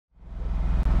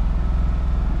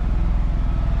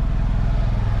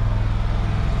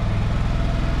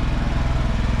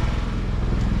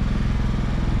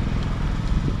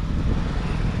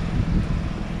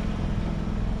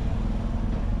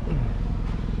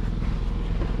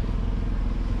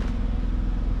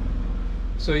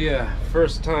So yeah,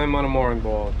 first time on a mooring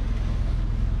ball.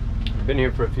 Been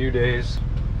here for a few days.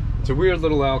 It's a weird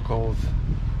little alcove.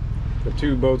 The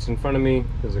two boats in front of me,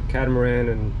 there's a catamaran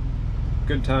and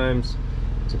Good Times.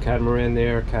 There's a catamaran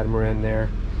there.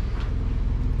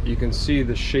 You can see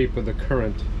the shape of the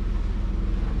current.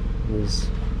 There's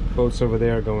boats over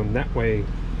there going that way.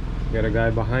 Got a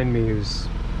guy behind me who's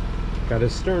got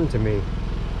his stern to me.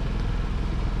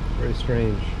 Very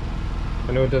strange.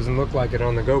 I know it doesn't look like it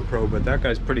on the GoPro, but that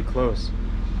guy's pretty close.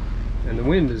 And the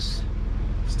wind is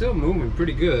still moving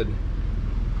pretty good.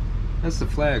 That's the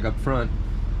flag up front.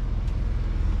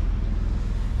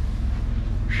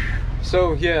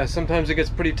 So yeah, sometimes it gets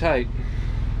pretty tight.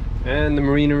 And the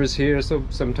marina is here, so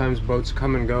sometimes boats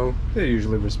come and go. They're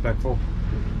usually respectful.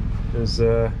 There's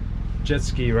a jet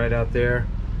ski right out there.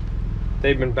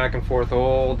 They've been back and forth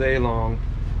all day long,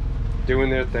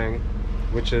 doing their thing,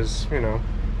 which is, you know,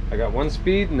 I got one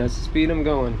speed and that's the speed I'm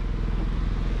going.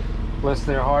 Bless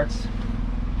their hearts.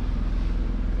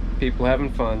 People having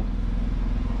fun.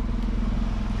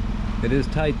 It is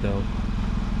tight though.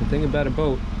 The thing about a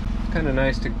boat, it's kind of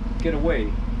nice to get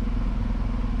away.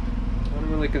 I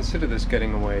don't really consider this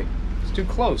getting away. It's too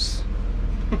close.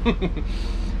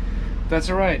 That's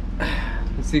alright.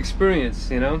 It's the experience,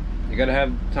 you know? You gotta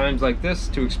have times like this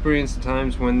to experience the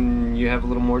times when you have a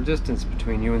little more distance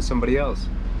between you and somebody else.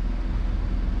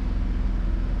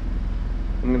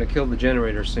 I'm gonna kill the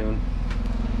generator soon.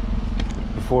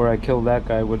 Before I kill that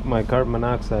guy with my carbon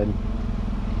monoxide.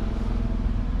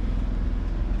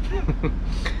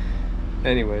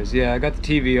 Anyways, yeah, I got the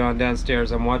TV on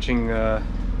downstairs. I'm watching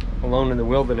Alone in the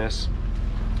Wilderness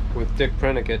with Dick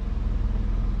Prenicket.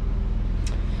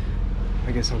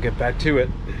 I guess I'll get back to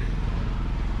it.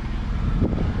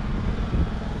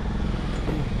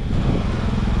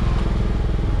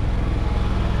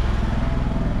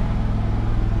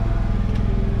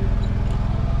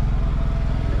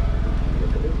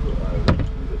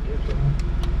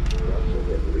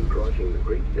 Recrossing the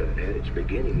creek that had its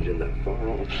beginnings in the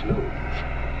far-off snows.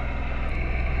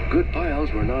 Good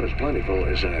piles were not as plentiful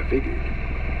as I figured,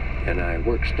 and I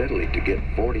worked steadily to get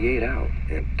 48 out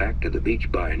and back to the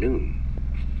beach by noon.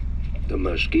 The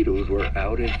mosquitoes were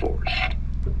out in force.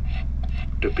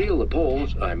 To peel the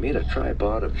poles, I made a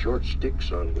tripod of short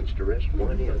sticks on which to rest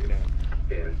one end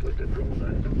and put the drill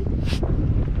knife.